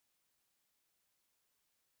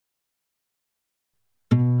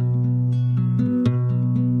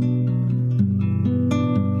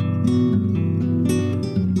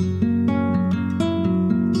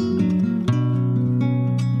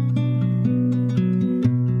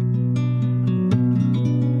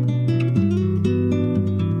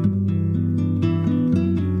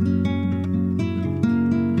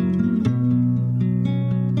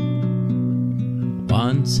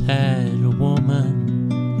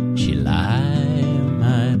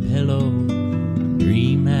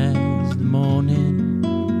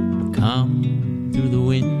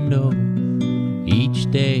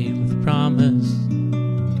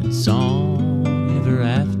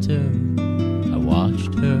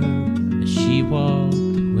watched her as she walked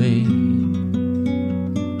away.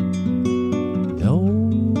 Oh,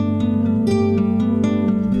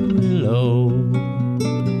 willow,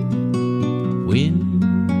 wind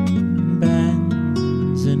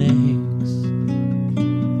bends and aches.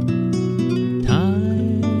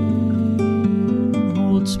 Time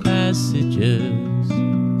holds passages,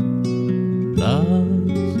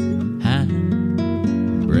 love's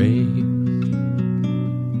hand breaks.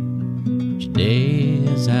 Each day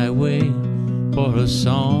as I wait for a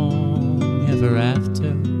song ever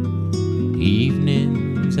after,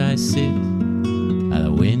 evenings I sit by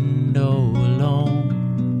the window alone,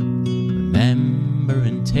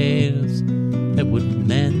 remembering tales that would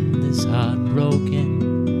mend this heartbroken.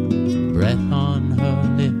 Breath on her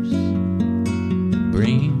lips that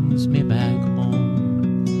brings me back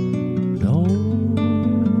home. No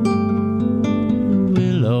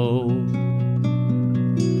willow,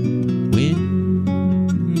 wind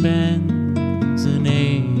bends and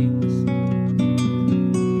aches.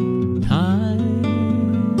 Time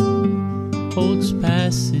holds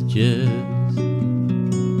passages,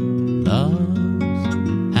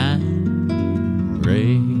 love's hand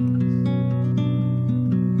breaks.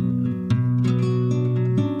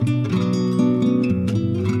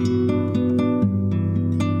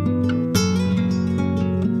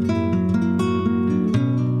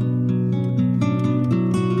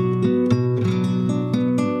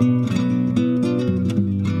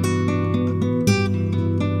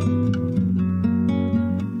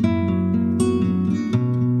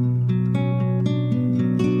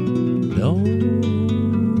 Blow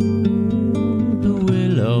the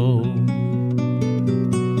willow,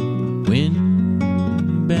 wind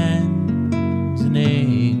bends and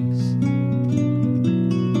aches.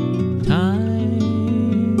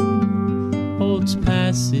 Time holds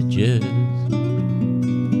passages,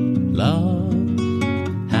 love's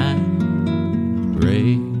hand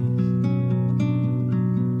breaks.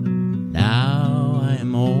 Now I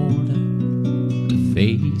am older, the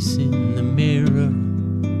face in the mirror,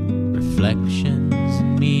 reflections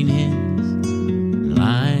and meanings,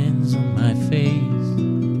 lines on my face.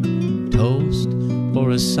 Toast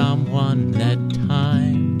for a someone that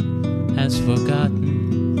time has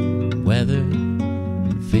forgotten, weathered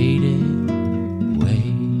and faded away.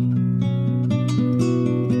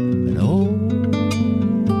 An old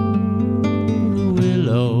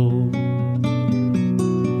willow,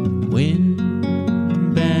 wind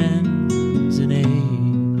bends and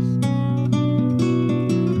aches.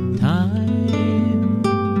 Time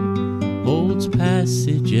holds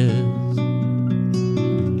passages,